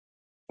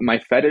My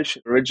fetish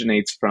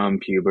originates from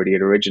puberty.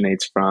 It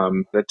originates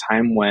from the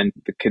time when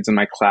the kids in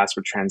my class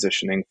were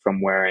transitioning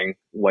from wearing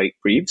white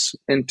briefs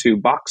into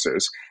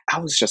boxers. I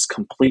was just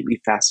completely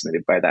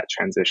fascinated by that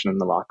transition in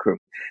the locker room.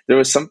 There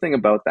was something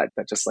about that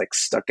that just like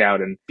stuck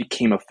out and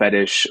became a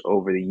fetish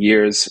over the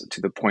years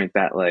to the point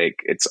that like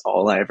it's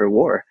all I ever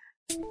wore.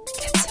 Get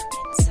some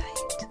insight.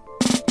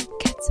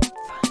 Get some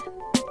fun.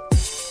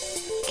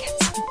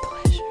 Get some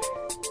pleasure.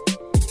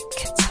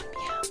 Get some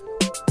yum.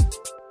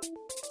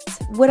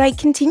 What I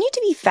continue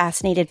to be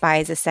fascinated by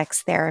as a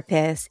sex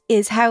therapist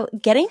is how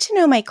getting to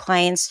know my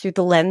clients through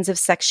the lens of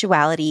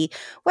sexuality,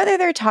 whether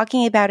they're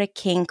talking about a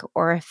kink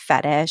or a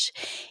fetish,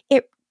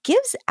 it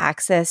gives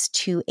access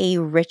to a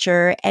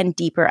richer and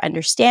deeper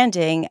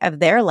understanding of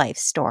their life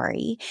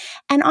story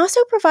and also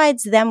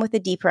provides them with a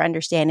deeper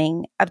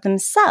understanding of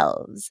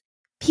themselves.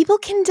 People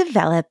can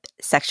develop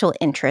sexual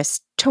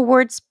interest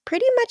towards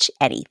pretty much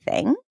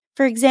anything.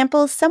 For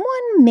example,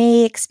 someone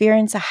may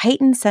experience a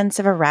heightened sense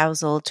of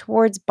arousal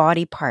towards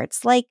body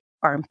parts like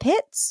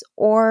armpits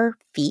or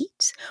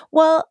feet,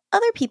 while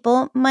other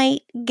people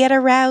might get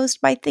aroused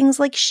by things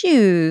like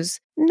shoes,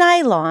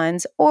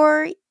 nylons,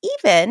 or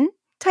even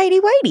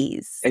Tighty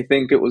Whities. I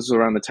think it was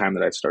around the time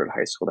that I started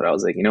high school that I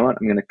was like, you know what,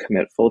 I'm going to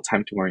commit full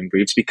time to wearing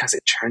briefs because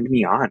it turned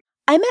me on.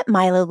 I met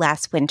Milo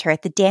last winter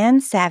at the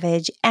Dan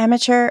Savage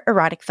Amateur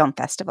Erotic Film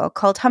Festival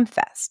called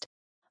Humpfest.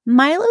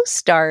 Milo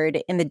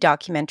starred in the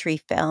documentary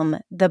film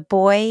The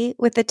Boy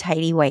with the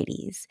Tighty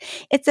Whities.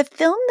 It's a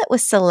film that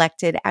was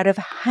selected out of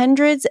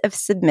hundreds of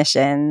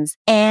submissions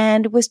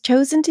and was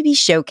chosen to be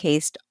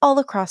showcased all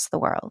across the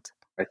world.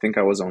 I think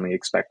I was only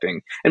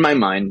expecting, in my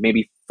mind,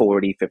 maybe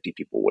 40, 50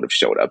 people would have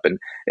showed up, and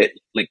it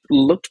like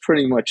looked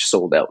pretty much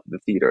sold out the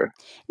theater.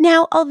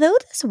 Now, although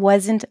this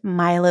wasn't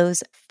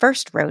Milo's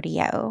first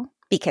rodeo,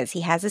 because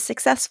he has a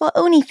successful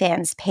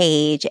OnlyFans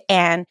page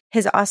and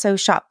has also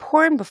shot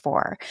porn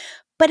before,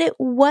 but it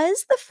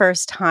was the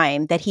first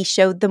time that he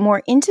showed the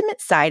more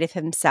intimate side of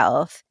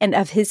himself and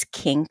of his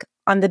kink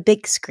on the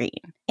big screen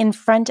in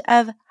front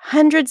of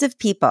hundreds of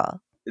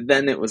people.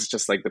 Then it was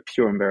just like the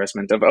pure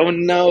embarrassment of, oh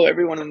no,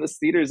 everyone in this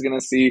theater is going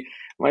to see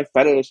my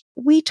fetish.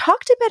 We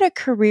talked about a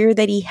career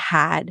that he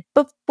had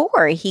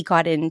before he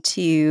got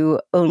into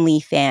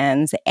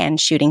OnlyFans and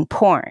shooting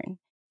porn.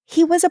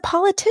 He was a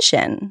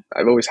politician.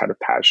 I've always had a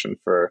passion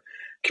for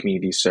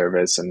community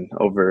service, and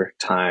over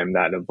time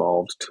that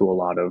evolved to a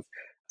lot of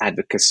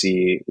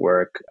advocacy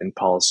work and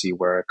policy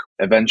work.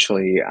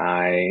 Eventually,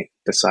 I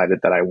decided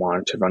that I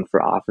wanted to run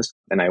for office,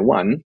 and I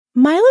won.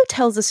 Milo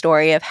tells a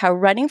story of how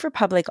running for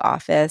public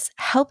office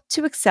helped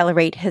to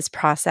accelerate his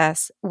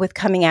process with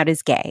coming out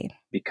as gay.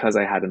 Because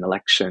I had an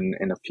election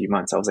in a few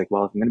months, I was like,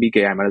 well, if I'm going to be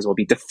gay, I might as well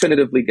be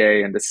definitively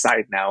gay and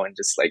decide now, and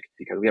just like,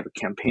 because we have a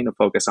campaign to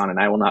focus on, and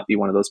I will not be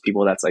one of those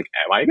people that's like,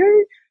 am I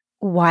gay?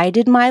 Why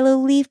did Milo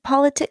leave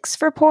politics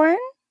for porn?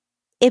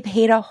 It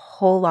paid a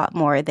whole lot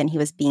more than he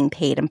was being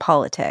paid in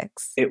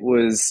politics. It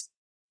was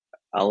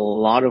a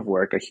lot of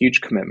work, a huge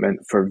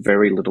commitment for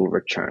very little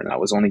return. I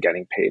was only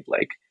getting paid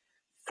like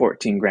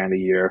 14 grand a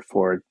year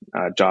for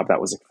a job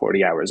that was like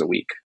 40 hours a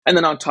week. And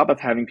then on top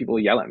of having people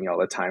yell at me all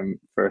the time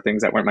for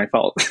things that weren't my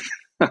fault.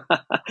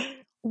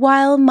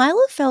 While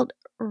Milo felt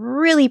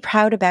really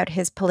proud about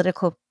his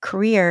political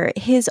career,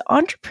 his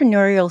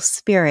entrepreneurial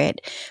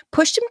spirit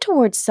pushed him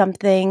towards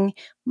something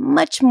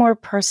much more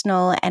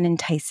personal and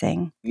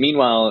enticing.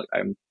 Meanwhile,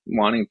 I'm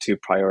wanting to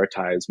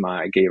prioritize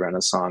my gay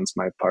renaissance,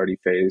 my party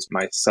phase,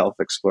 my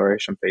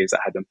self-exploration phase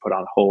that had been put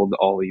on hold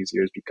all these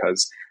years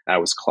because I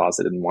was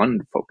closeted and wanted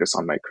to focus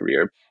on my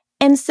career.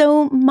 And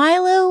so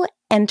Milo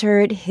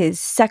entered his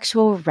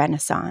sexual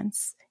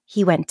renaissance.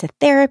 He went to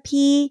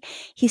therapy.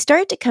 He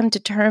started to come to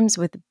terms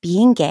with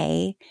being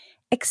gay,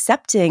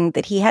 accepting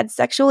that he had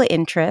sexual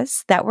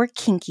interests that were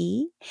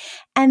kinky.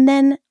 And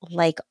then,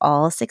 like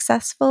all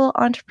successful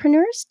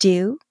entrepreneurs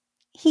do,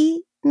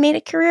 he made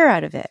a career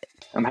out of it.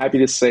 I'm happy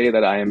to say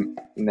that I am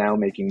now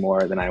making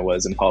more than I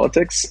was in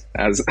politics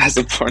as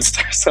a porn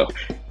star. So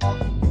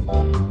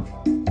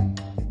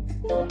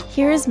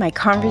here's my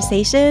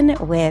conversation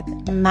with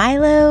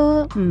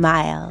Milo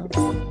Miles.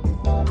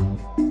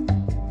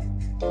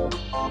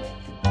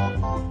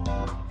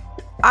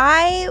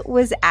 I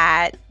was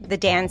at the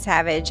Dan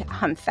Savage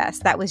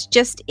Humpfest. That was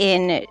just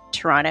in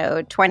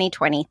Toronto,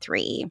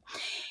 2023.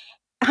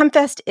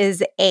 Humpfest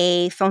is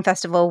a film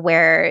festival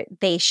where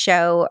they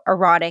show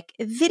erotic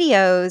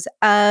videos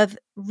of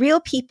real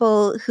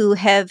people who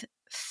have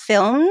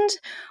filmed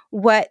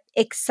what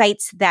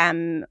excites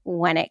them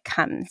when it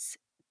comes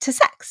to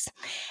sex.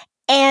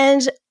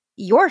 And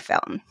your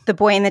film, The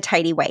Boy in the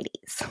Tighty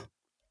Whities,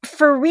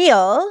 for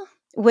real,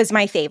 was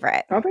my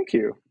favorite. Oh, thank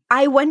you.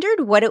 I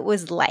wondered what it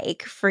was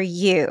like for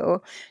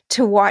you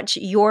to watch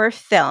your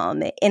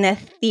film in a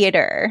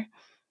theater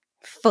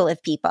full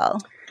of people.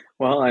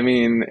 Well, I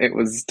mean, it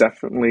was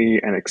definitely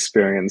an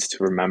experience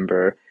to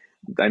remember.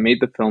 I made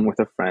the film with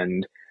a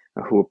friend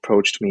who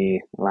approached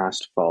me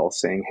last fall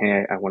saying,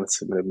 hey, I want to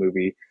submit a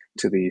movie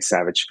to the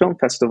Savage Film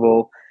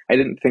Festival. I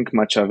didn't think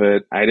much of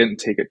it. I didn't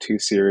take it too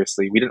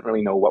seriously. We didn't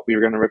really know what we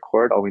were going to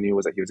record. All we knew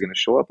was that he was going to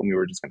show up and we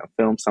were just going to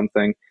film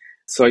something.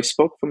 So I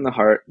spoke from the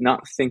heart,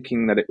 not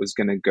thinking that it was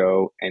going to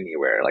go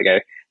anywhere. Like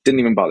I didn't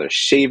even bother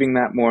shaving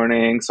that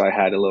morning. So I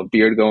had a little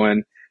beard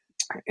going.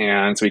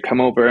 And so we come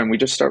over and we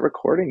just start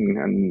recording.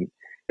 And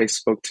I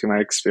spoke to my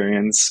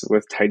experience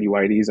with Tighty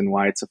Whities and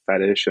why it's a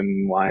fetish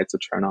and why it's a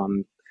turn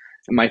on.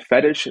 My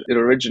fetish, it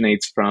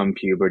originates from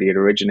puberty. It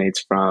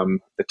originates from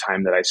the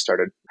time that I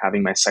started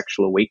having my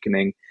sexual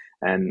awakening.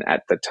 And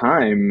at the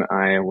time,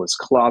 I was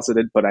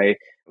closeted, but I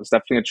was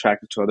definitely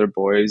attracted to other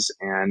boys.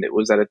 And it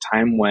was at a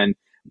time when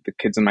the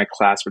kids in my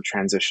class were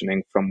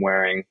transitioning from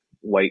wearing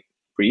white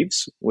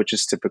briefs, which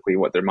is typically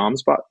what their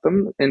moms bought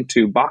them,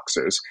 into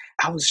boxers.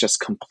 I was just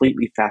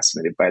completely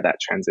fascinated by that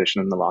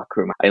transition in the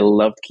locker room. I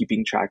loved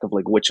keeping track of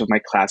like which of my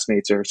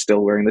classmates are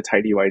still wearing the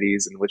Tighty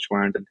Whities and which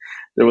weren't. And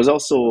there was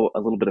also a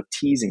little bit of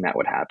teasing that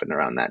would happen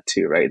around that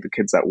too, right? The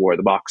kids that wore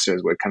the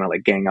boxers would kind of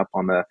like gang up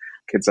on the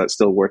kids that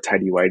still wore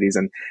Tighty Whities.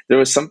 And there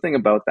was something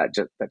about that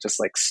that just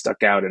like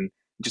stuck out and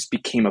just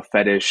became a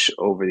fetish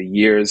over the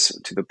years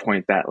to the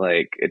point that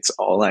like it's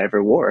all I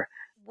ever wore.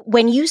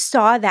 When you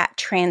saw that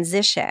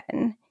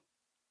transition,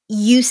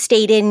 you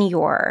stayed in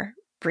your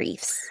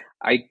briefs.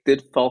 I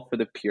did fall for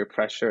the peer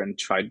pressure and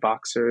tried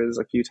boxers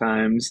a few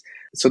times.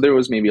 So there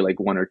was maybe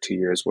like 1 or 2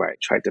 years where I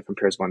tried different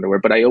pairs of underwear,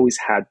 but I always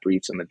had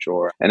briefs in the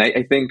drawer. And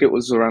I think it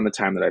was around the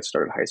time that I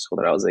started high school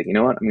that I was like, you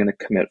know what, I'm going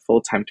to commit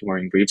full time to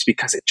wearing briefs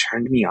because it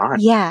turned me on.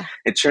 Yeah.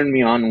 It turned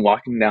me on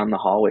walking down the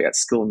hallway at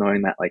school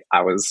knowing that like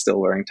I was still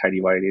wearing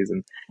Tighty Whities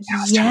and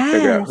I was trying to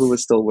figure out who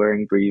was still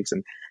wearing briefs.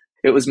 And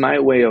it was my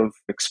way of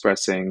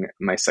expressing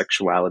my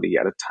sexuality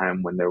at a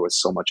time when there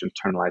was so much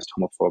internalized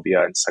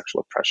homophobia and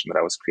sexual oppression that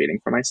I was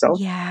creating for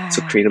myself. Yeah.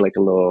 So created like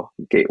a little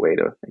gateway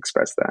to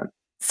express that.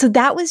 So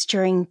that was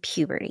during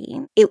puberty.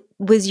 It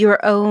was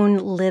your own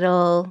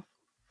little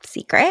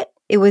secret.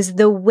 It was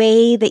the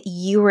way that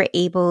you were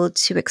able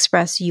to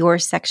express your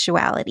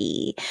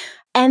sexuality.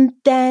 And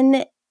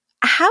then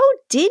how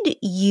did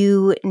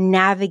you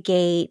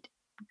navigate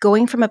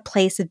going from a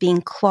place of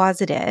being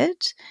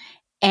closeted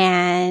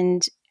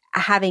and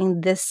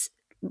having this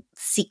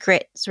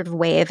secret sort of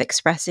way of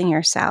expressing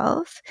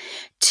yourself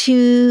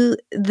to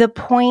the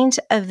point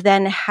of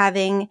then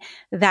having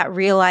that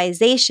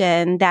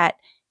realization that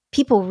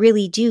people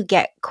really do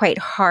get quite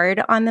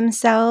hard on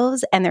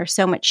themselves and there's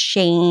so much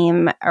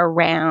shame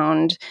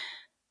around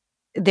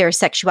their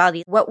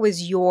sexuality? What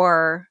was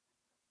your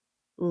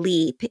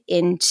leap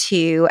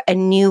into a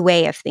new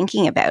way of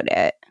thinking about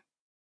it?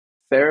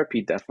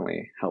 Therapy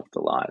definitely helped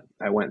a lot.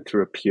 I went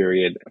through a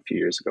period a few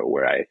years ago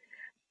where I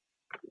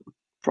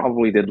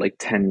probably did like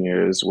 10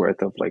 years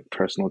worth of like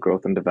personal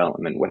growth and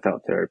development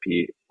without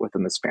therapy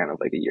within the span of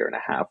like a year and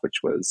a half, which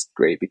was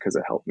great because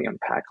it helped me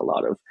unpack a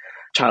lot of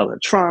childhood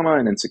trauma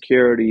and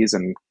insecurities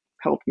and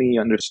helped me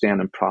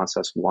understand and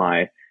process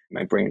why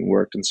my brain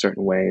worked in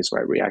certain ways, why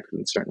I reacted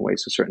in certain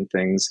ways to certain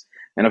things.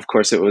 And of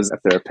course, it was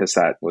a therapist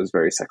that was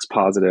very sex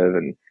positive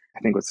and I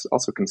think was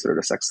also considered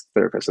a sex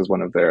therapist as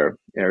one of their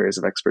areas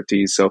of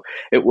expertise. So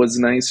it was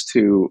nice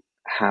to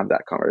have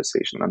that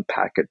conversation,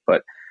 unpack it.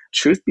 But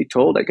truth be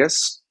told, I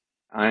guess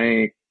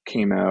I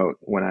came out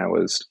when I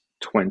was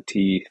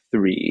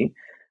 23.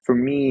 For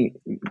me,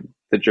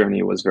 the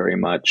journey was very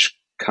much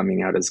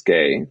coming out as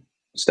gay,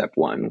 step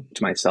one,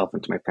 to myself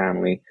and to my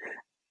family.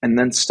 And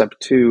then step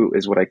two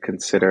is what I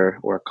consider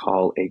or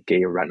call a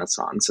gay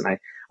renaissance. And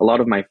a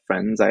lot of my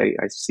friends I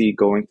see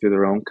going through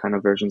their own kind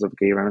of versions of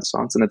gay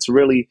renaissance. And it's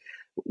really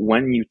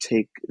when you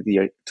take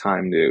the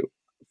time to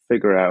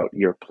figure out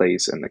your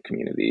place in the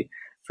community.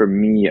 For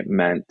me, it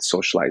meant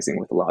socializing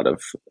with a lot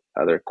of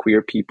other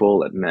queer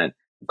people. It meant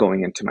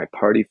going into my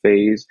party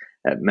phase.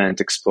 It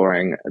meant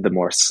exploring the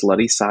more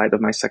slutty side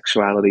of my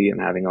sexuality and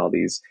having all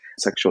these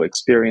sexual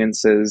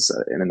experiences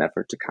in an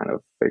effort to kind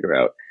of figure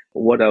out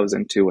what I was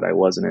into, what I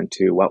wasn't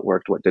into, what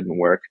worked, what didn't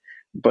work.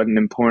 But an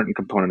important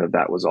component of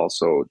that was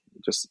also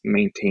just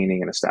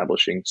maintaining and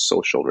establishing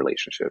social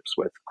relationships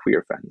with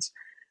queer friends.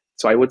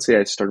 So I would say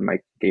I started my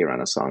gay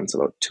renaissance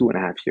about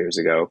 2.5 years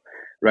ago,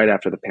 right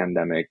after the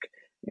pandemic.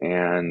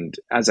 And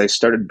as I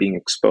started being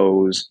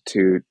exposed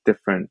to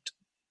different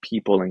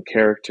people and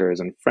characters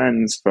and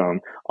friends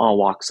from all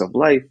walks of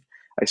life,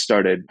 I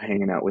started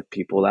hanging out with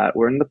people that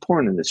were in the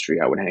porn industry.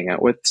 I would hang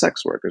out with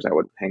sex workers. I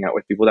would hang out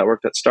with people that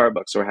worked at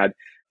Starbucks or had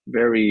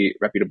very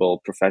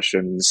reputable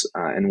professions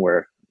and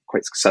were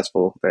quite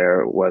successful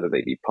there, whether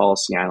they be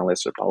policy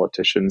analysts or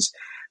politicians.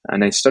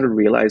 And I started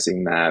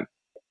realizing that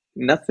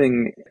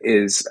nothing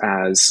is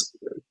as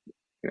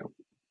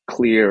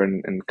clear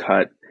and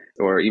cut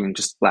or even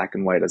just black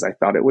and white as I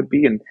thought it would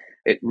be. And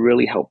it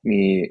really helped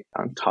me,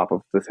 on top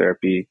of the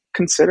therapy,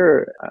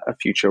 consider a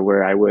future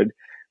where I would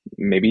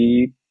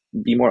maybe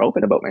be more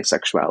open about my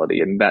sexuality.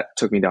 And that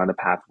took me down a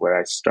path where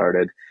I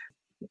started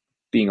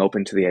being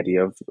open to the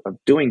idea of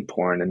doing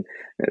porn. And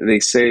they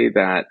say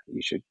that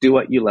you should do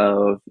what you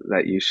love,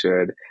 that you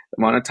should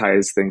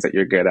monetize things that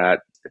you're good at.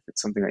 If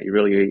it's something that you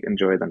really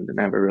enjoy, then it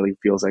never really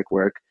feels like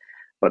work.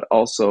 But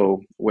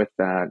also with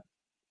that,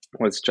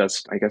 was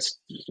just, I guess,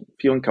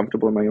 feeling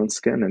comfortable in my own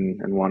skin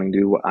and wanting to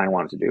do what I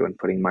wanted to do and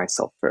putting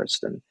myself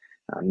first and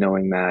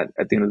knowing that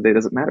at the end of the day, it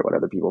doesn't matter what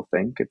other people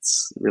think.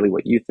 It's really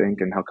what you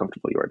think and how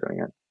comfortable you are doing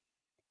it.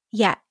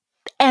 Yeah.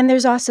 And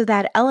there's also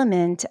that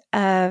element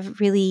of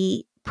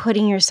really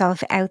putting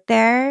yourself out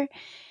there,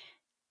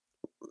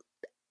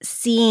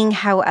 seeing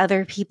how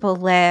other people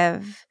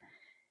live,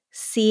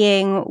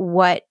 seeing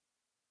what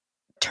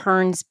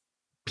turns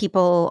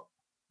people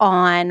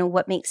on,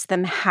 what makes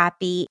them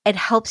happy. It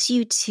helps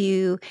you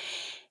to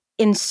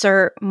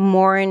insert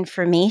more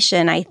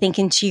information, I think,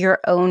 into your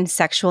own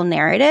sexual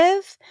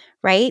narrative,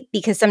 right?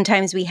 Because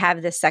sometimes we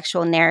have this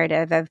sexual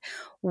narrative of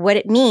what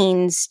it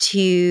means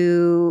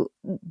to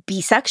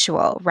be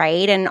sexual,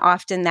 right? And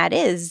often that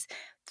is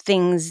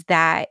things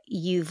that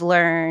you've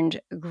learned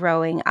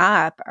growing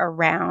up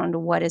around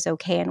what is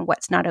okay and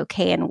what's not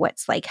okay and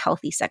what's like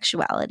healthy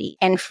sexuality.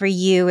 And for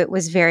you, it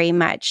was very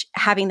much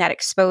having that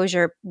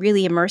exposure,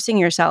 really immersing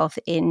yourself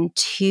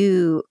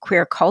into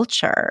queer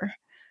culture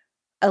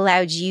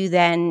allowed you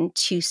then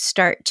to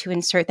start to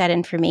insert that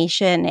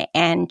information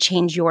and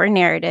change your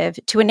narrative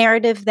to a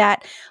narrative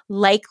that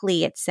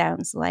likely, it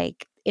sounds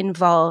like,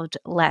 involved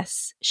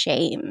less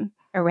shame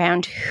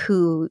around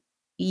who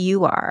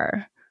you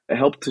are. I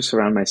helped to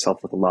surround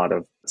myself with a lot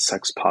of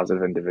sex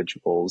positive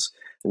individuals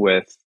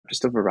with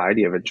just a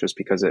variety of interests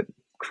because it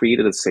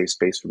created a safe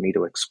space for me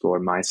to explore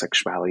my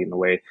sexuality in a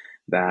way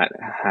that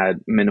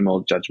had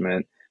minimal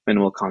judgment,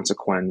 minimal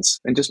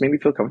consequence, and just made me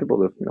feel comfortable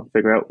to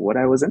figure out what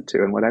I was into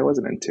and what I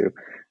wasn't into,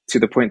 to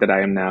the point that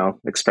I am now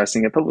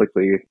expressing it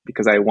publicly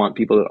because I want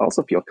people to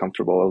also feel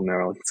comfortable in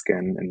their own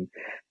skin and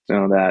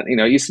know that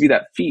it used to be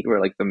that feet were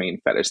like the main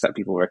fetish that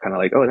people were kind of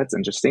like, oh, that's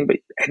interesting, but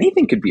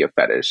anything could be a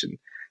fetish. And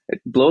it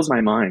blows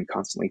my mind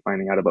constantly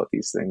finding out about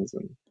these things.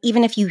 And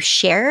even if you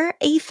share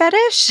a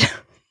fetish,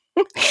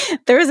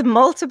 there's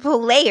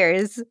multiple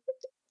layers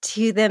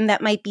to them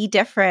that might be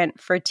different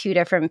for two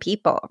different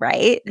people,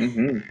 right?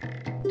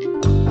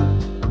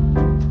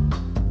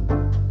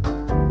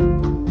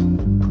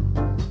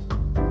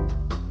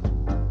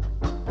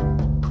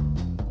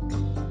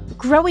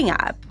 Growing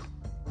up,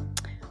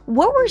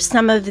 what were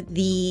some of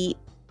the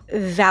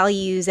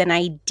values and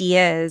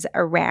ideas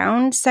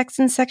around sex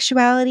and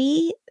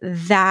sexuality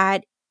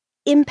that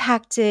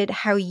impacted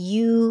how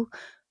you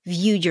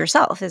viewed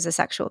yourself as a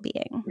sexual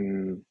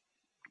being?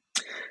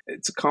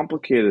 It's a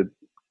complicated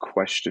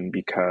question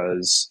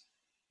because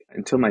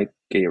until my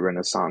gay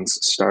renaissance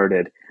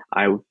started,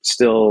 I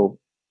still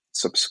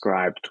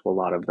subscribed to a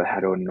lot of the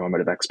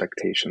heteronormative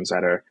expectations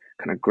that are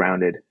kind of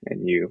grounded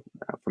in you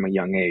from a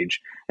young age.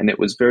 And it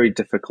was very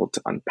difficult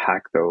to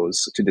unpack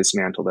those, to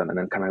dismantle them, and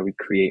then kind of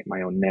recreate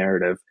my own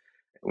narrative.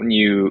 When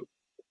you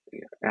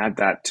add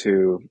that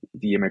to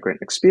the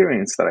immigrant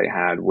experience that I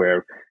had,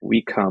 where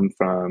we come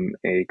from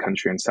a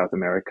country in South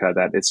America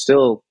that is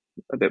still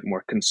a bit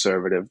more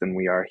conservative than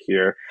we are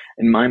here.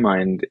 In my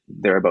mind,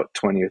 they're about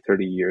 20 or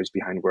 30 years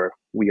behind where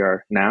we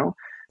are now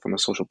from a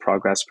social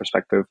progress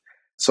perspective.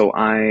 So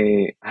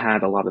I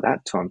had a lot of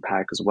that to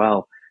unpack as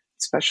well,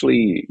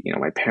 especially,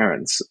 my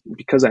parents.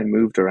 Because I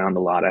moved around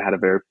a lot, I had a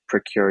very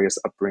precarious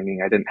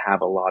upbringing. I didn't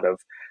have a lot of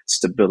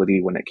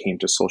stability when it came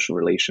to social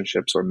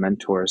relationships or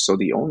mentors. So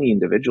the only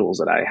individuals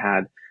that I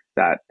had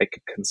that I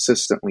could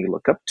consistently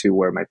look up to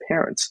were my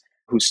parents,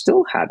 who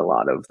still had a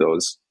lot of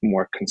those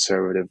more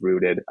conservative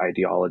rooted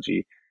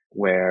ideology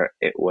where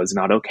it was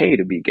not okay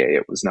to be gay.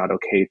 It was not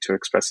okay to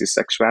express your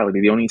sexuality.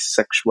 The only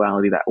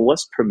sexuality that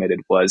was permitted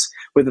was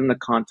within the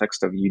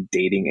context of you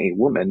dating a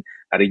woman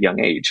at a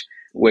young age,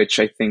 which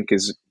I think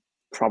is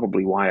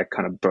probably why I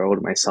kind of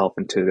burrowed myself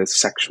into this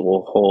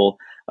sexual hole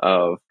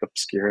of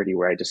obscurity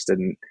where I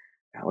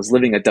was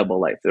living a double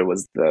life. There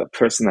was the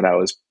person that I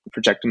was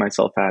projecting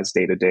myself as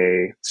day to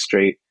day,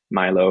 straight,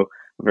 Milo,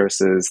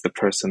 versus the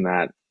person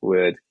that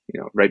would,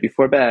 right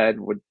before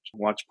bed, would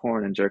watch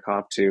porn and jerk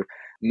off to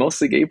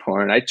mostly gay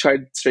porn. I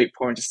tried straight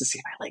porn just to see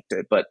if I liked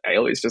it, but I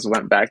always just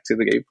went back to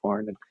the gay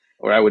porn,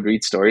 or I would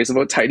read stories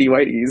about Tighty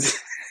Whities.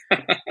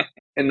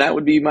 And that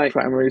would be my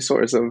primary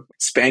source of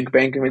spank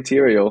bank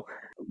material.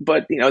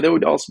 But, there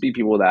would also be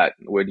people that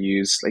would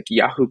use, like,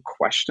 Yahoo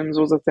Questions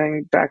was a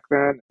thing back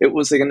then. It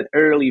was like an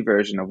early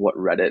version of what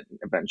Reddit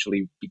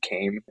eventually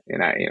became.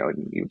 And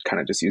you would kind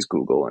of just use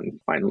Google and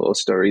find little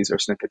stories or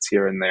snippets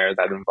here and there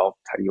that involve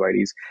Tighty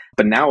Whities.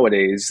 But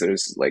nowadays,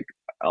 there's like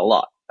a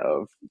lot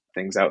of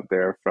things out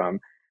there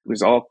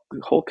there's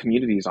whole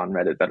communities on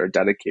Reddit that are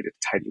dedicated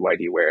to Tighty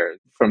Whitey, where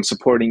from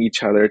supporting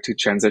each other to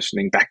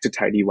transitioning back to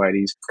Tighty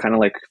Whiteys, kind of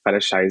like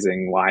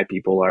fetishizing why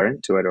people are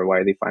into it or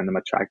why they find them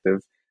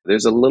attractive.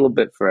 There's a little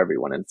bit for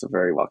everyone, and it's a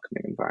very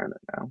welcoming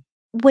environment now.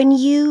 When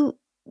you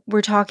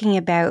were talking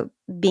about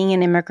being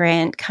an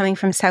immigrant coming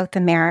from South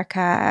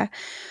America,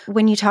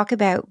 when you talk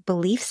about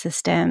belief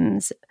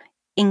systems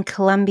in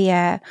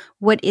Colombia,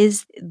 what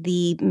is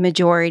the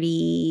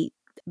majority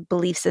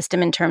belief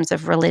system in terms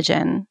of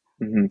religion?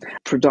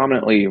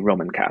 Predominantly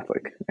Roman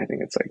Catholic. I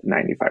think it's like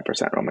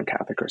 95% Roman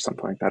Catholic or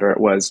something like that, or it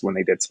was when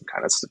they did some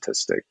kind of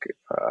statistic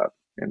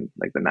in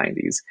like the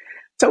 90s.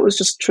 So it was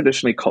just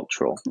traditionally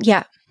cultural.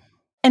 Yeah.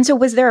 And so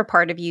was there a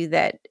part of you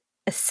that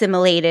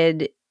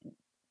assimilated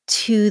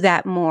to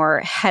that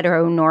more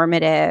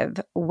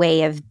heteronormative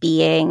way of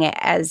being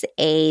as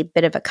a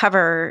bit of a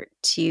cover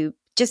to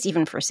just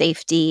even for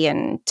safety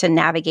and to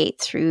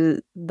navigate through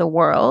the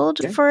world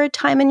Yeah, for a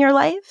time in your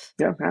life?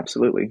 yeah,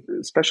 absolutely.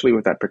 Especially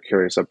with that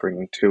precarious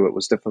upbringing too, it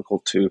was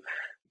difficult to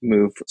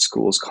move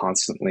schools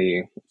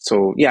constantly.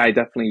 So yeah, I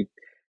definitely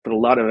put a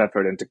lot of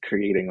effort into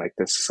creating like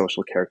this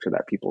social character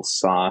that people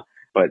saw,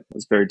 but it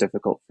was very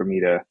difficult for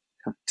me to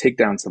take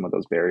down some of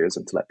those barriers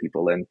and to let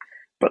people in.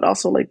 But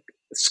also like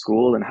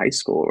school and high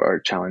school are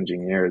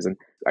challenging years, and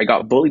I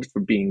got bullied for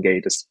being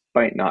gay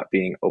despite not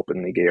being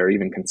openly gay or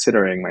even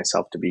considering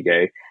myself to be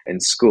gay in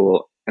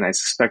school. And I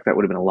suspect that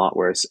would have been a lot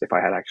worse if I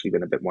had actually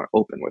been a bit more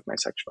open with my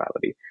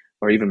sexuality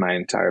or even my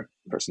entire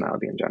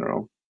personality in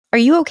general. Are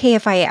you okay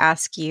if I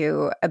ask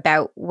you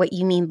about what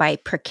you mean by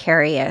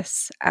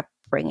precarious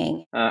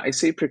upbringing? I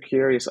say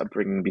precarious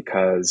upbringing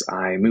because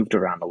I moved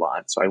around a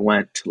lot. So I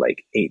went to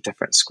like 8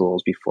 different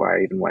schools before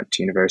I even went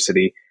to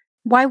university.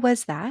 Why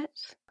was that?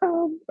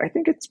 I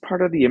think it's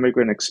part of the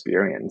immigrant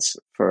experience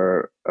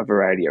for a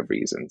variety of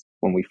reasons.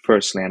 When we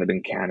first landed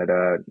in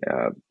Canada,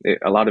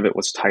 a lot of it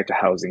was tied to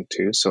housing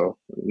too. So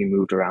we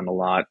moved around a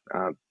lot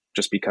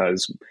just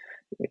because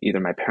either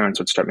my parents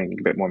would start making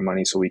a bit more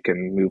money so we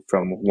can move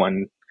from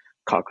one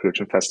cockroach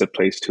infested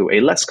place to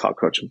a less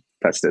cockroach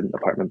infested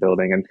apartment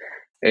building. And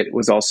it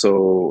was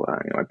also,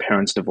 my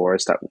parents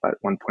divorced at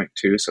one point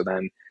too. So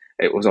then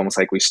it was almost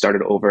like we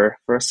started over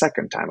for a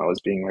second time. I was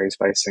being raised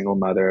by a single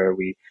mother.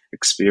 We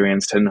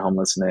experienced hidden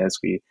homelessness.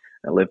 We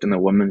lived in a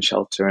women's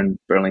shelter in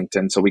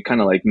Burlington. So we kind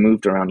of like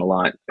moved around a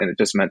lot. And it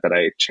just meant that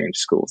I changed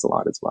schools a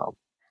lot as well.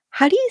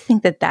 How do you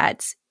think that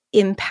that's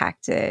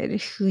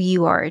impacted who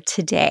you are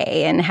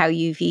today and how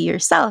you view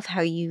yourself,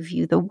 how you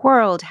view the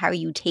world, how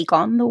you take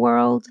on the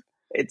world?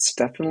 It's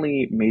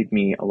definitely made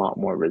me a lot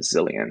more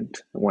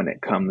resilient when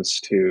it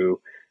comes to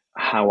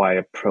how I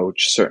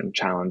approach certain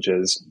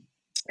challenges.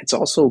 It's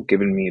also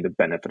given me the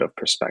benefit of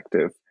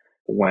perspective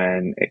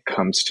when it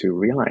comes to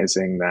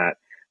realizing that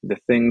the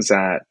things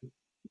that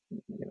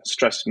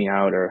stress me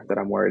out or that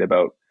I'm worried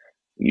about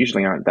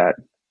usually aren't that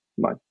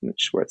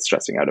much worth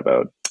stressing out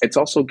about. It's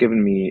also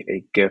given me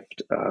a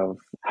gift of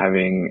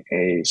having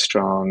a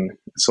strong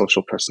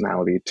social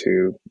personality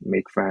to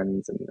make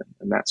friends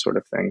and that sort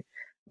of thing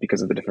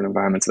because of the different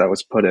environments that I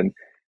was put in.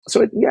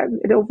 So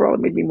it overall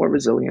made me more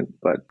resilient,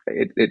 but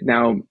it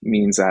now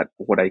means that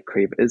what I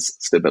crave is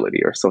stability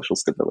or social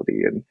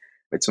stability. And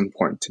it's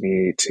important to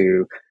me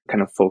to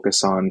kind of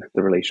focus on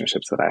the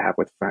relationships that I have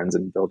with friends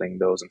and building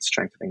those and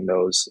strengthening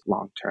those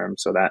long term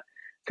so that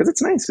because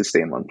it's nice to stay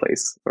in one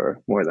place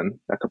for more than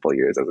a couple of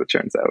years, as it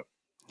turns out.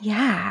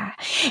 Yeah.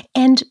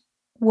 And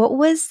what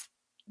was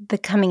the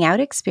coming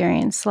out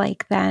experience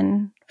like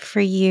then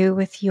for you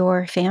with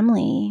your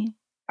family?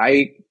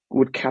 I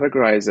would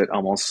categorize it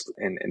almost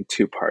in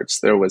 2 parts.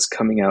 There was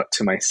coming out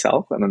to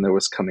myself, and then there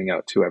was coming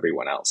out to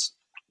everyone else.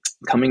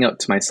 Coming out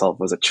to myself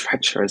was a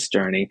treacherous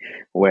journey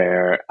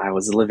where I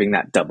was living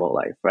that double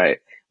life, right?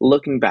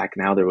 Looking back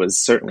now, there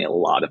was certainly a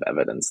lot of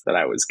evidence that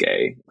I was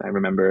gay. I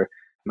remember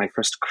my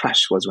first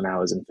crush was when I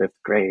was in 5th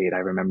grade. I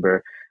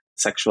remember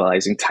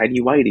sexualizing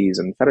tighty whities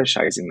and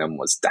fetishizing them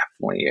was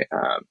definitely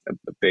a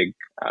big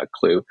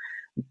clue.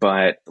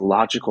 But the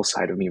logical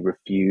side of me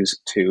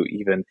refused to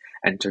even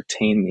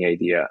entertain the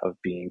idea of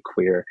being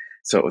queer.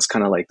 So it was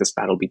kind of like this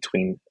battle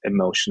between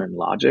emotion and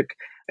logic.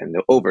 And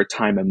over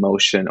time,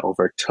 emotion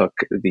overtook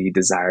the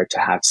desire to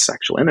have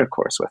sexual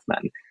intercourse with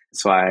men.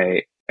 So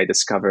I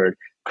discovered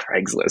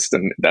Craigslist,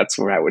 and that's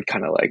where I would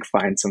kind of like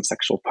find some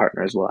sexual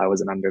partners while I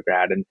was an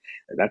undergrad. And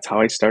that's how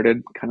I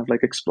started kind of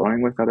like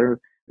exploring with other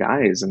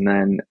guys. And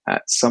then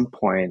at some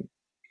point,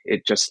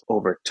 it just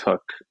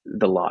overtook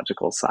the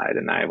logical side,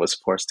 and I was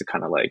forced to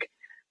kind of like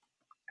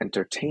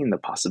entertain the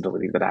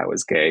possibility that I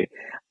was gay.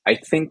 I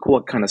think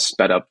what kind of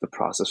sped up the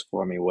process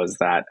for me was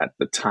that at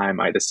the time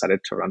I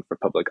decided to run for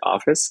public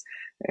office.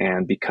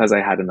 And because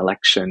I had an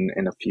election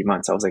in a few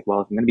months, I was like,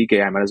 well, if I'm going to be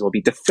gay, I might as well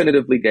be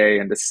definitively gay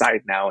and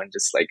decide now and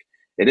just like,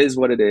 it is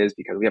what it is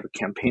because we have a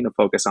campaign to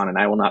focus on. And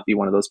I will not be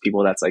one of those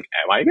people that's like,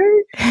 am I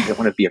gay? I don't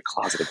want to be a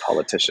closeted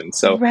politician.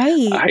 So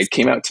Right. I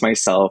came out to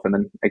myself and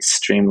then I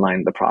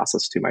streamlined the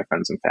process to my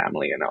friends and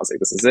family. And I was like,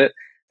 this is it.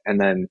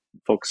 And then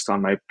focused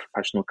on my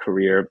professional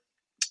career,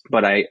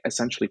 but I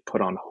essentially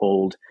put on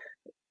hold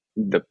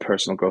the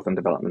personal growth and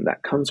development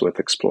that comes with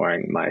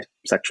exploring my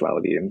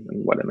sexuality and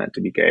what it meant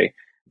to be gay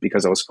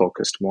because I was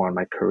focused more on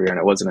my career. And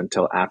it wasn't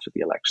until after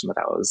the election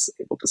that I was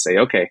able to say,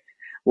 okay,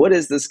 what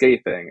is this gay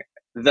thing?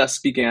 Thus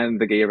began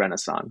the gay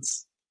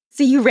renaissance.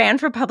 So you ran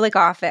for public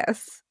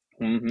office.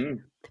 Mm-hmm.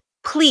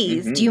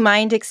 Please, do Mm-hmm. you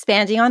mind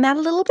expanding on that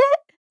a little bit?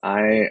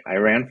 I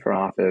ran for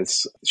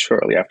office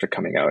shortly after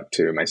coming out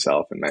to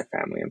myself and my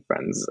family and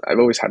friends. I've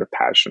always had a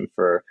passion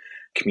for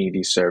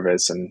community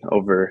service, and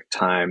over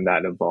time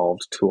that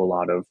evolved to a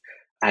lot of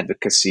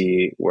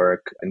advocacy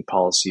work and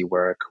policy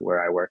work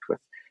where I worked with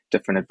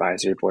different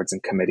advisory boards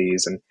and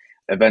committees. And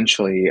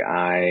eventually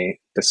I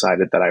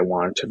decided that I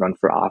wanted to run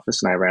for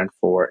office, and I ran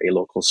for a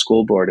local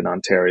school board in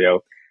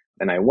Ontario.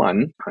 and I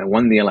won. I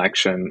won the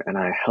election and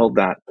I held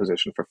that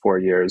position for 4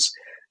 years.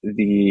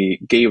 The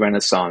gay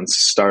renaissance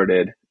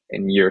started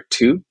in year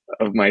two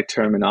of my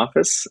term in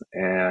office,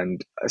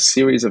 and a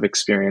series of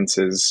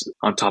experiences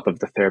on top of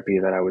the therapy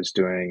that I was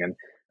doing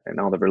and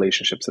all the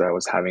relationships that I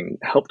was having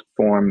helped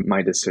form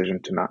my decision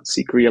to not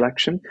seek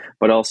re-election,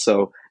 but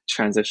also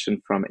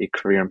transition from a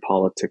career in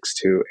politics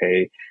to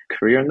a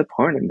career in the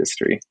porn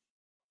industry.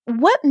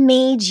 What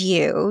made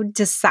you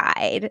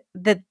decide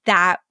that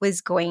that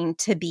was going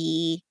to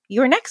be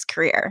your next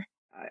career?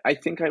 I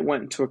think I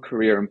went into a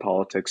career in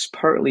politics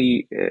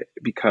partly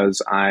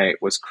because I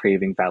was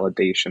craving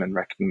validation and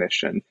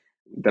recognition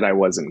that I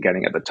wasn't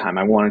getting at the time.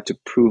 I wanted to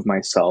prove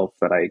myself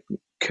that I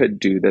could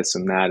do this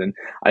and that. And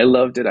I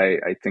loved it.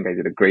 I think I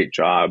did a great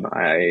job.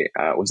 I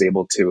was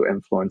able to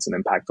influence and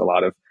impact a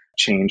lot of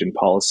change in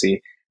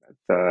policy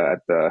at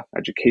the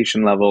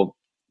education level.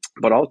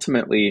 But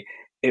ultimately,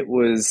 it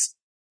was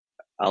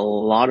a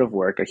lot of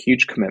work, a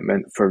huge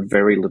commitment for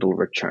very little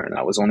return.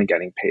 I was only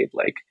getting paid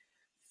like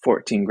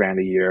 14 grand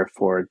a year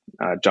for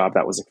a job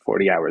that was like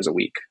 40 hours a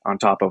week on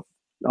top of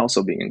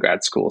also being in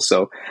grad school.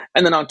 So,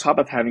 and then on top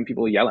of having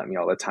people yell at me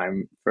all the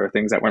time for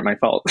things that weren't my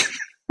fault.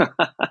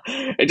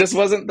 It just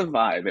wasn't the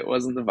vibe. It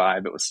wasn't the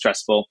vibe. It was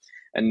stressful.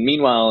 And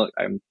meanwhile,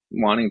 I'm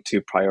wanting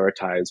to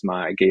prioritize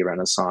my gay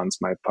renaissance,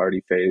 my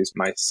party phase,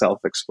 my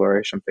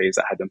self-exploration phase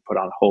that had been put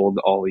on hold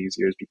all these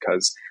years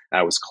because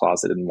I was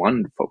closeted and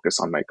wanted to focus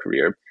on my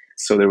career.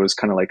 So there was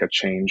kind of like a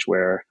change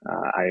where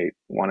I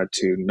wanted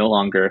to no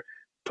longer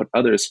put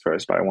others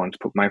first, but I wanted to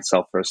put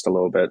myself first a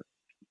little bit.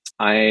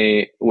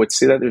 I would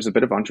say that there's a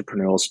bit of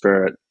entrepreneurial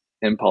spirit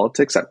in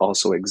politics that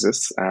also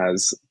exists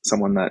as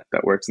someone that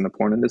works in the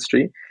porn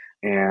industry.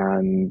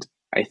 And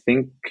I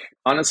think,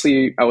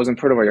 honestly, I was in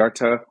Puerto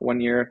Vallarta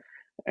one year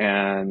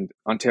and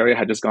Ontario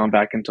had just gone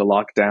back into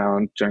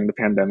lockdown during the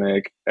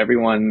pandemic.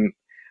 Everyone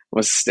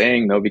was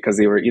staying though because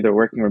they were either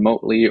working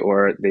remotely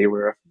or they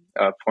were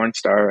a porn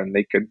star and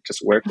they could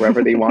just work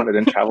wherever they wanted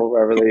and travel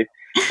wherever they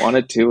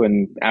wanted to,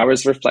 and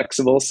hours were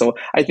flexible. So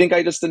I think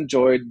I just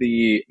enjoyed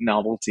the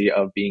novelty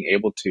of being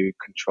able to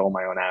control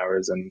my own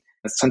hours and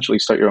essentially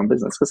start your own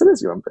business, because it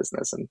is your own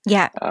business. And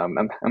Yeah.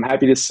 I'm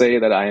happy to say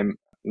that I am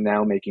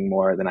now making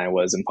more than I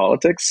was in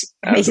politics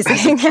as a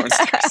Amazing. porn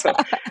star. So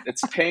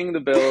it's paying the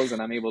bills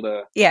and I'm able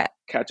to Yeah.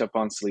 catch up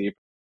on sleep.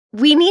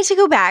 We need to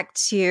go back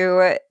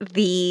to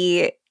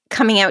the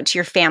coming out to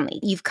your family.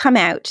 You've come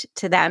out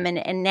to them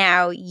and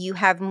now you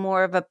have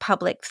more of a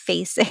public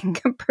facing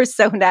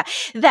persona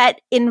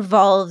that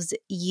involves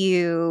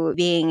you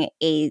being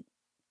a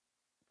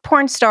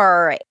porn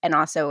star and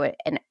also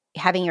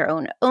having your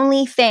own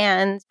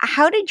OnlyFans.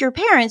 How did your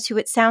parents, who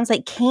it sounds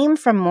like came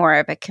from more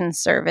of a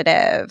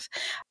conservative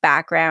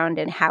background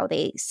and how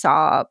they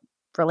saw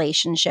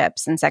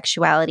relationships and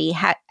sexuality,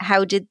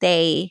 how did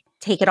they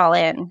take it all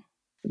in?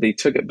 They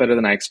took it better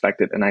than I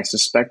expected. And I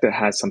suspect it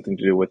has something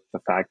to do with the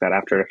fact that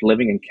after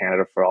living in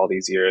Canada for all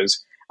these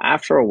years,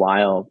 after a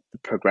while, the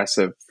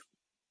progressive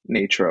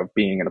nature of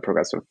being in a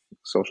progressive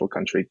social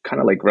country kind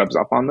of like rubs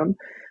off on them.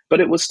 But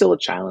it was still a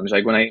challenge.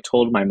 Like when I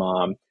told my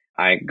mom,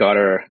 I got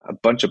her a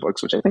bunch of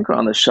books, which I think are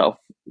on the shelf,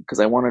 because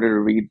I wanted her to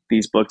read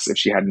these books if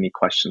she had any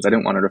questions. I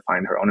didn't want her to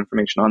find her own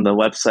information on the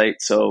website.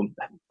 So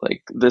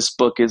like, this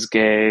book is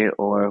gay,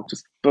 or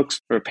just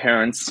books for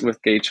parents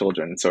with gay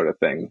children sort of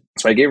thing.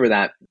 So I gave her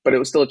that, but it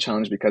was still a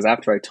challenge because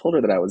after I told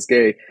her that I was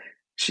gay,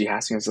 she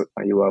asked me,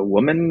 "Are you a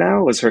woman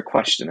now?" was her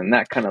question. And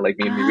that kind of like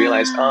made me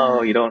realize,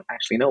 oh, you don't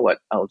actually know what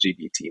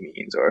LGBT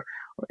means, or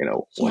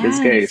what is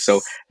gay. So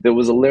Yes. there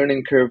was a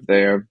learning curve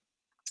there.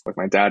 With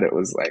my dad, it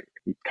was like,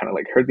 he kind of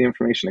like heard the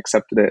information,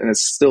 accepted it, and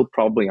is still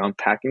probably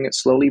unpacking it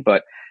slowly,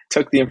 but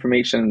took the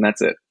information and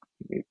that's it.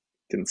 He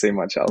didn't say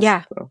much else.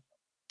 Yeah. So.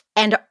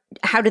 And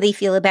how do they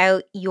feel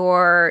about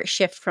your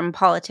shift from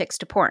politics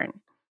to porn?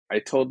 I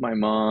told my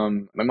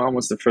mom. My mom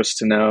was the first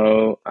to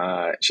know.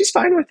 She's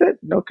fine with it.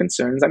 No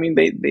concerns. I mean,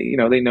 they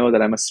know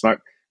that I'm a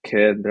smart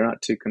kid. They're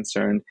not too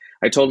concerned.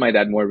 I told my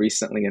dad more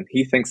recently, and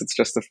he thinks it's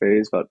just a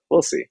phase, but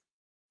we'll see.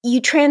 You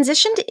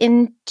transitioned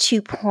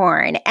into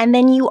porn, and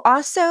then you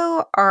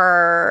also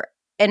are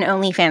an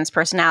OnlyFans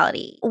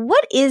personality.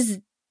 What is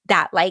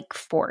that like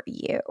for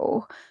you?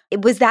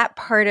 Was that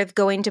part of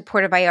going to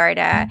Puerto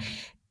Vallarta,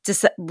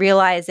 just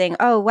realizing,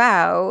 oh,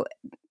 wow,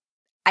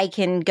 I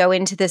can go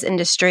into this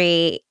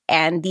industry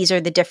and these are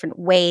the different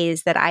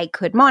ways that I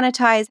could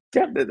monetize?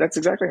 Yeah, that's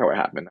exactly how it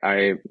happened.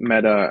 I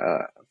met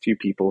a few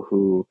people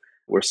who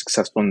were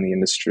successful in the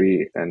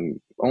industry,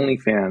 and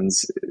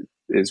OnlyFans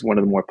is one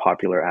of the more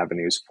popular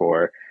avenues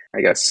for,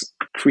 I guess,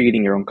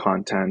 creating your own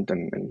content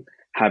and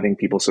having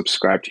people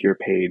subscribe to your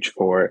page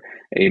for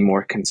a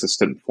more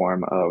consistent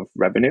form of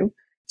revenue.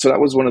 So that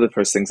was one of the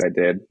first things I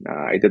did.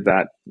 I did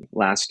that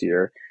last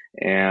year,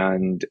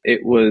 and it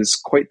was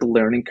quite the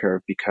learning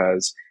curve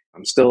because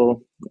I'm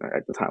still,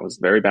 at the time, I was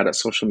very bad at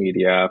social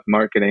media.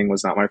 Marketing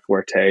was not my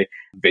forte.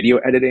 Video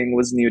editing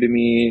was new to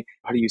me.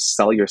 How do you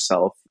sell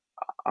yourself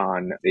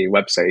on a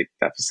website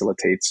that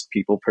facilitates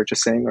people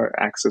purchasing or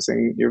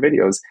accessing your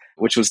videos,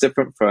 which was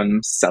different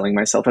from selling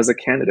myself as a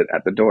candidate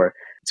at the door.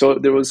 So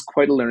there was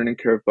quite a learning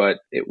curve, but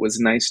it was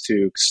nice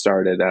to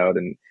start it out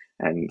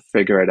and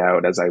figure it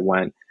out as I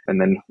went,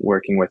 and then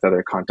working with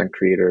other content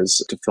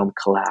creators to film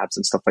collabs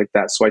and stuff like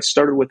that. So I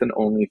started with an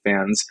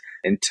OnlyFans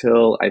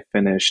until I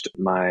finished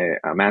my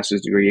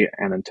master's degree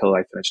and until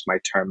I finished my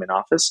term in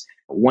office.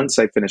 Once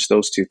I finished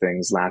those two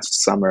things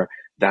last summer,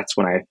 that's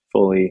when I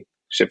fully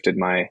shifted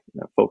my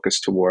focus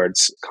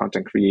towards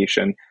content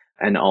creation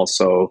and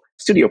also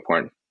studio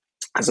porn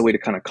as a way to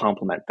kind of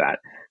complement that.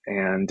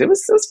 And it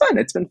was fun.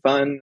 It's been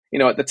fun.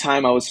 At the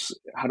time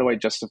how do I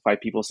justify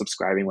people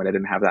subscribing when I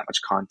didn't have that much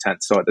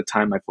content? So at the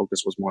time, my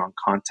focus was more on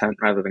content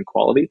rather than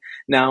quality.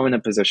 Now I'm in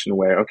a position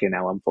where, okay,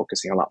 now I'm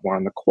focusing a lot more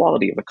on the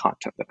quality of the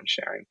content that I'm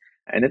sharing.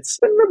 And it's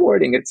been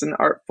rewarding. It's an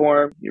art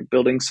form. You're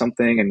building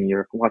something and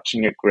you're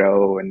watching it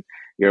grow, and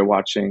you're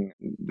watching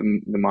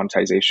the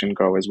monetization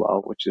grow as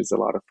well, which is a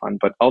lot of fun.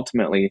 But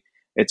ultimately,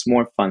 it's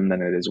more fun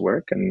than it is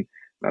work. And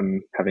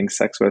I'm having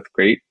sex with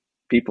great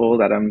people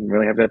that I'm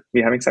really happy to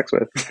be having sex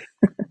with.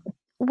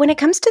 When it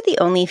comes to the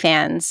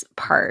OnlyFans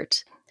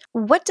part,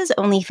 what does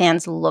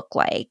OnlyFans look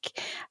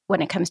like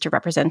when it comes to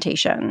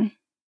representation?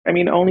 I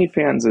mean,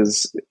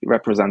 OnlyFans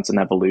represents an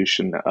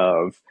evolution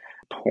of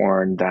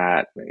porn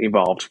that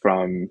evolved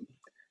from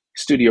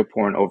studio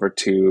porn over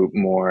to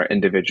more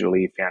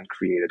individually fan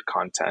created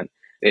content.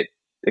 It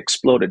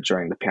exploded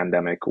during the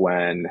pandemic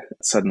when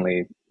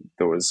suddenly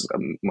there was a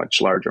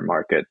much larger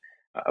market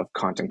of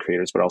content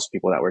creators, but also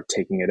people that were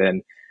taking it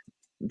in.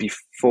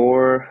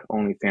 Before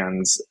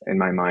OnlyFans, in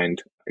my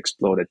mind,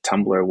 exploded,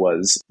 Tumblr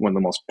was one of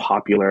the most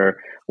popular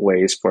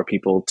ways for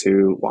people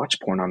to watch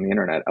porn on the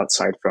internet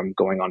outside from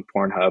going on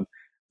Pornhub.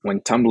 When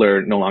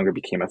Tumblr no longer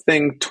became a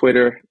thing,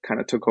 Twitter kind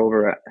of took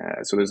over.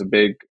 So there's a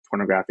big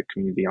pornographic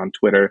community on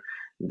Twitter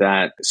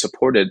that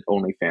supported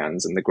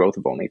OnlyFans and the growth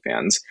of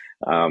OnlyFans.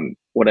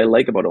 What I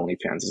like about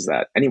OnlyFans is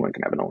that anyone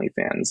can have an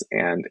OnlyFans.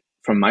 And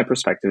from my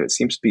perspective, it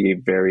seems to be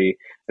a very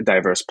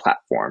diverse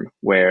platform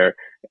where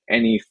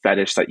any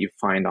fetish that you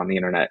find on the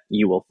internet,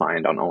 you will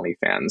find on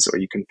OnlyFans, or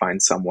you can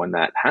find someone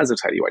that has a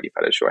tighty whitey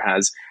fetish or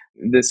has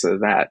this or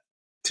that.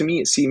 To me,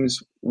 it seems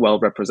well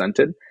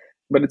represented,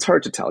 but it's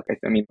hard to tell.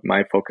 I mean,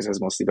 my focus has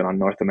mostly been on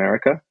North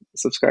America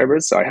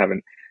subscribers, so I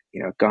haven't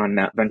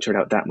ventured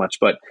out that much.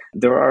 But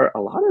there are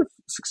a lot of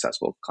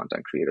successful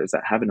content creators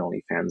that have an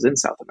OnlyFans in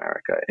South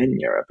America, in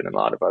Europe, and in a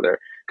lot of other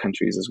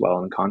countries as well,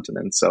 and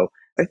continents. So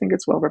I think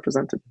it's well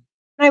represented.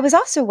 I was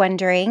also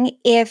wondering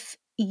if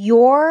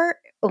your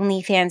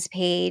OnlyFans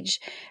page,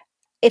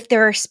 if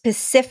there are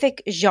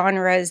specific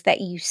genres that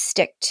you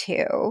stick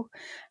to.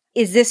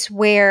 Is this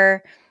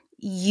where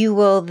you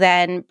will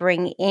then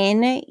bring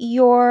in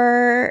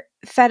your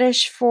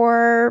fetish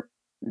for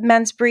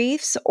men's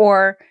briefs,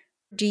 or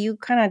do you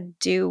kind of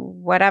do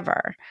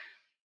whatever?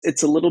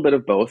 It's a little bit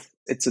of both.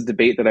 It's a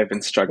debate that I've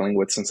been struggling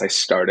with since I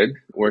started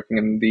working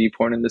in the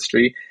porn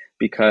industry,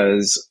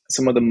 because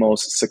some of the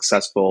most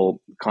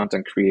successful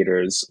content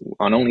creators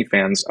on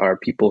OnlyFans are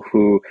people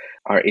who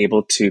are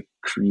able to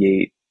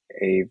create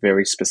a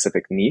very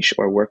specific niche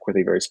or work with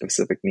a very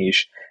specific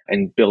niche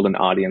and build an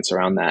audience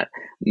around that.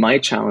 My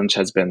challenge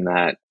has been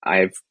that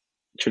I've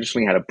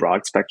traditionally had a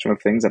broad spectrum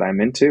of things that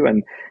I'm into.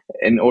 And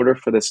in order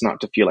for this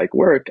not to feel like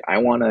work, I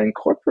want to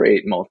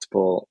incorporate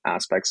multiple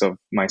aspects of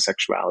my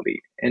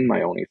sexuality in my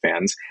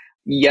OnlyFans.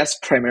 Yes,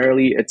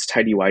 primarily it's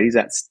Tighty Whities.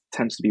 That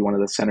tends to be one of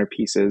the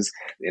centerpieces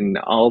in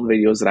all the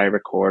videos that I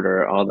record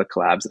or all the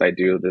collabs that I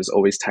do. There's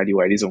always Tighty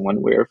Whities in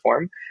one way or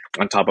form,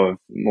 on top of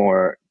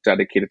more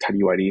dedicated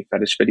Tighty Whitey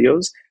fetish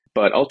videos.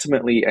 But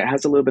ultimately, it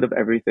has a little bit of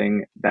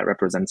everything that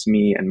represents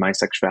me and my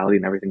sexuality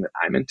and everything that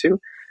I'm into.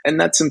 And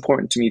that's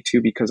important to me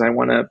too, because I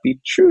want to be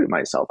true to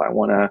myself. I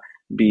want to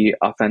be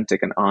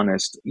authentic and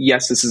honest.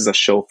 Yes, this is a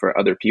show for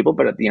other people,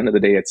 but at the end of the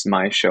day, it's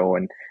my show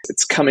and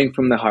it's coming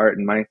from the heart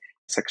and my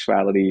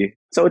sexuality.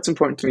 So it's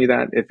important to me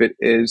that if it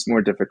is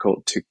more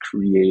difficult to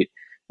create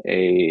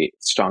a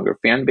stronger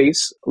fan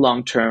base,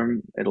 long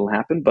term, it'll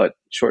happen. But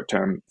short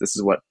term, this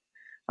is what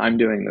I'm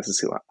doing. This is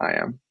who I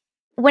am.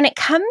 When it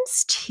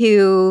comes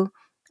to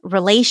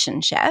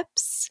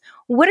relationships,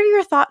 what are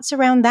your thoughts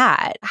around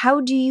that?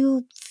 How do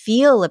you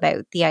feel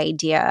about the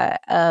idea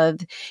of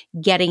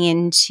getting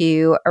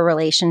into a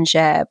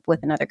relationship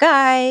with another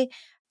guy?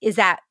 Is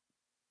that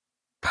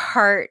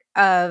part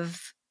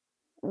of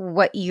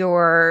what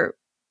you're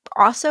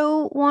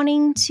also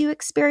wanting to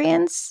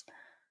experience?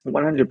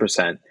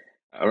 100%.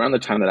 Around the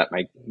time that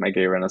my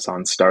gay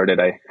renaissance started,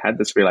 I had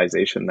this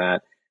realization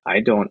that I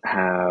don't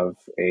have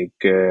a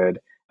good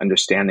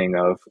understanding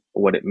of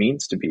what it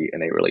means to be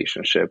in a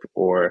relationship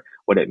or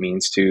what it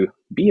means to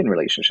be in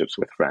relationships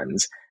with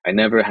friends. I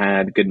never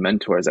had good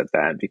mentors at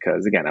that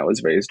because, again, I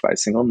was raised by a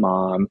single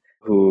mom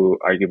who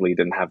arguably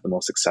didn't have the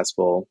most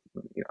successful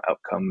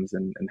outcomes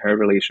in her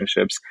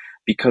relationships.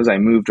 Because I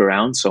moved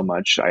around so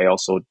much, I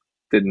also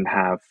didn't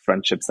have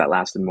friendships that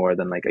lasted more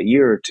than like a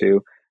year or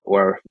two,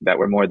 or that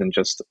were more than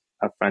just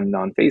a friend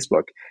on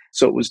Facebook.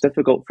 So it was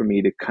difficult for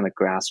me to kind of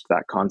grasp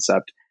that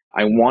concept.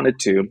 I wanted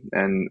to,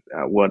 and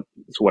what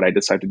I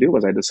decided to do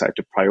was I decided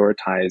to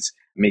prioritize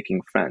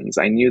making friends.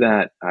 I knew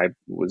that I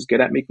was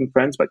good at making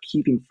friends, but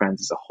keeping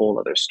friends is a whole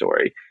other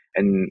story.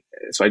 And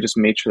so I just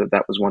made sure that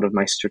that was one of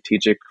my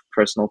strategic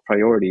personal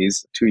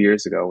priorities 2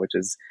 years ago, which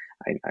is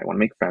I want to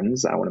make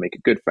friends. I want to make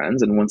good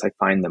friends. And once I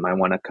find them, I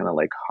want to kind of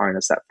like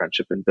harness that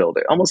friendship and build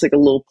it, almost like a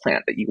little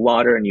plant that you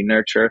water and you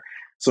nurture.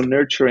 So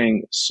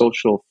nurturing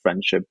social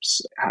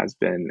friendships has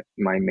been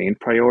my main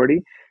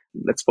priority.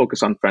 Let's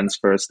focus on friends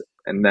first.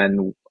 And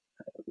then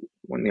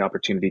when the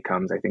opportunity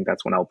comes, I think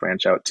that's when I'll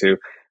branch out to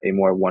a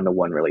more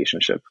one-to-one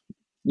relationship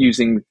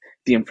using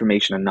the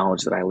information and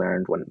knowledge that I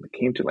learned when it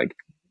came to like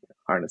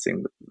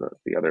harnessing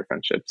the other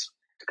friendships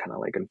to kind of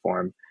like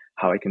inform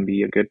how I can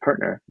be a good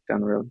partner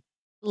down the road.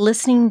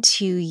 Listening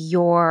to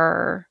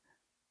your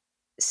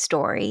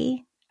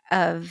story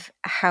of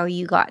how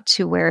you got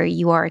to where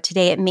you are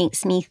today, it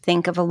makes me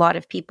think of a lot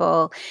of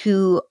people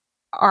who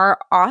are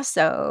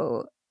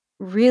also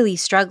really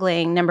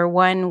struggling, number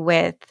one,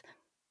 with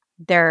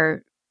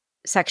their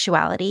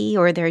sexuality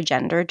or their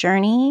gender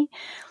journey,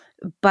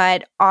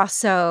 but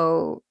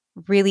also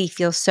really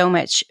feel so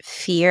much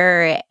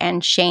fear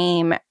and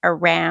shame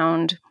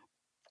around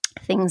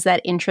things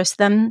that interest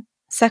them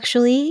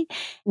sexually.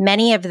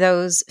 Many of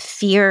those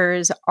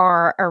fears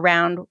are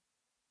around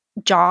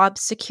job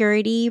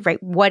security,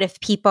 right? What if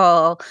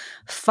people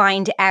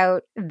find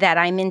out that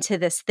I'm into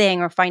this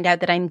thing or find out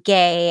that I'm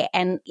gay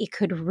and it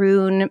could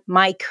ruin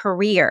my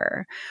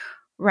career,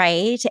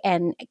 right?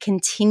 And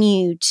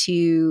continue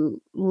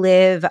to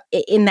live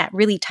in that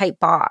really tight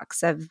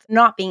box of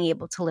not being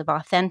able to live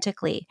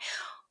authentically.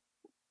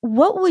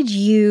 What would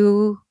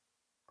you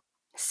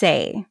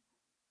say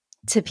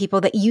to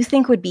people that you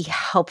think would be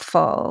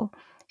helpful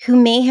who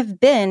may have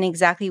been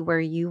exactly where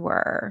you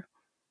were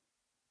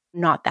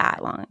not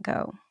that long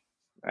ago?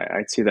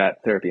 I'd say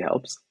that therapy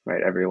helps,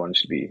 right? Everyone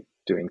should be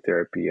doing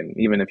therapy. And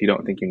even if you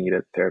don't think you need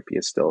it, therapy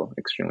is still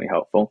extremely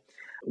helpful.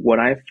 What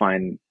I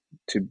find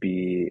to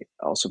be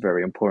also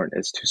very important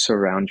is to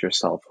surround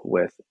yourself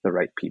with the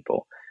right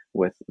people,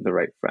 with the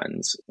right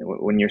friends.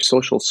 When your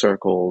social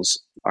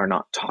circles are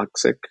not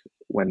toxic,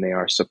 when they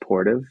are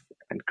supportive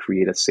and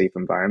create a safe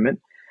environment,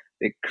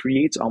 it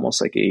creates almost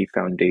like a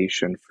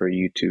foundation for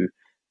you to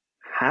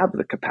have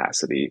the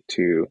capacity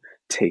to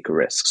take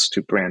risks,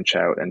 to branch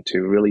out, and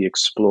to really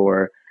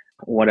explore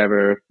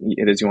whatever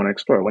it is you want to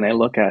explore. When I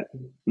look at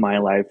my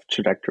life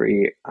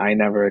trajectory, I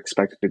never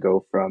expected to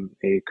go from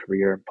a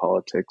career in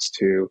politics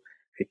to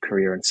a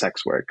career in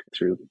sex work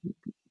through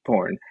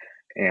porn.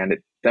 And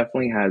it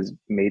definitely has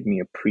made me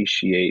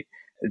appreciate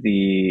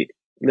the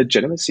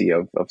legitimacy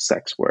of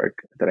sex work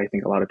that I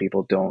think a lot of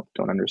people don't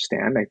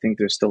understand. I think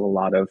there's still a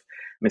lot of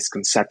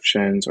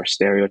misconceptions or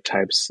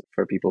stereotypes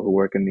for people who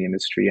work in the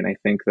industry. And I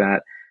think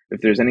that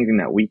if there's anything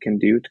that we can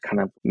do to kind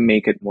of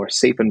make it more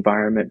safe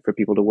environment for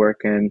people to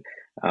work in,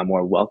 a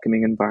more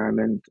welcoming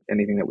environment,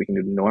 anything that we can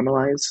do to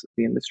normalize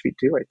the industry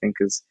too, I think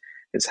is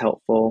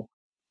helpful,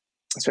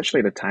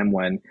 especially at a time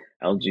when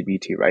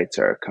LGBT rights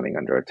are coming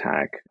under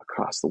attack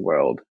across the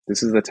world.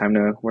 This is the time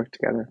to work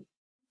together.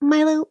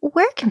 Milo,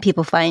 where can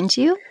people find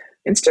you?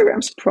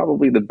 Instagram's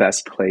probably the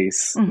best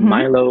place.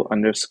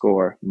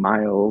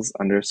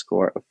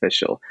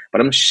 Milo_Miles_official.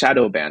 But I'm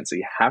shadow banned, so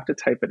you have to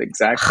type it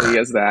exactly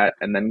as that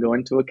and then go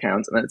into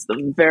accounts. And then it's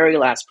the very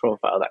last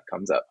profile that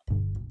comes up.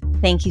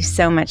 Thank you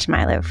so much,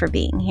 Milo, for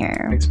being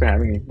here. Thanks for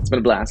having me. It's been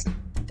a blast.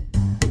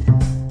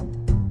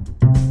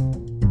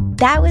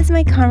 That was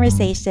my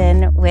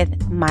conversation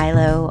with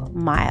Milo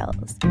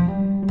Miles.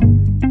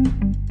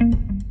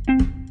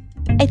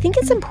 I think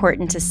it's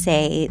important to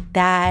say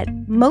that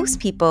most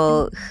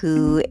people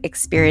who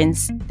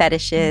experience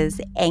fetishes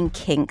and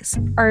kinks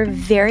are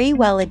very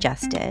well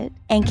adjusted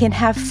and can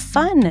have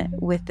fun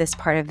with this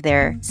part of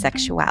their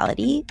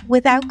sexuality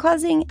without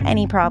causing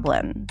any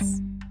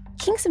problems.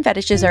 Kinks and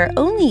fetishes are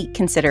only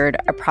considered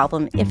a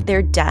problem if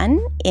they're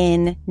done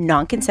in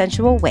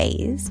non-consensual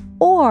ways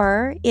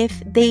or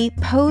if they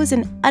pose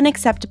an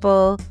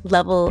unacceptable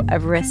level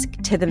of risk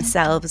to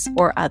themselves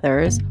or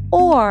others,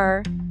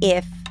 or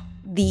if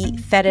the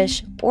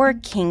fetish or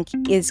kink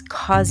is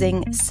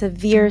causing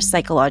severe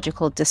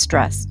psychological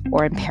distress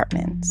or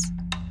impairments.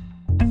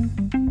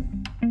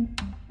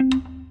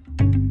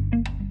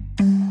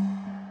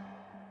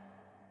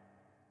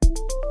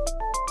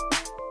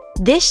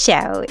 This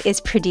show is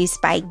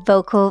produced by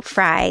Vocal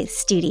Fry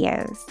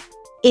Studios.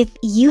 If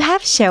you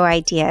have show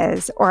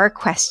ideas or a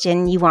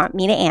question you want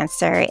me to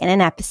answer in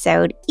an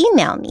episode,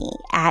 email me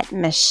at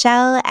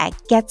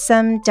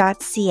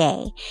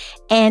michelle@getsome.ca.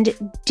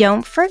 And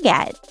don't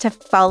forget to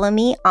follow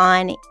me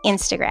on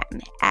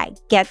Instagram at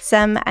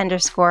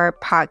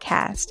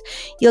getsome_podcast.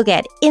 You'll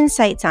get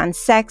insights on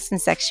sex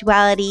and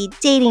sexuality,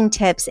 dating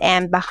tips,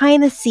 and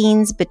behind the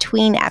scenes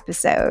between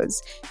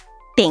episodes.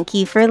 Thank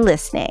you for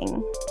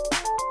listening.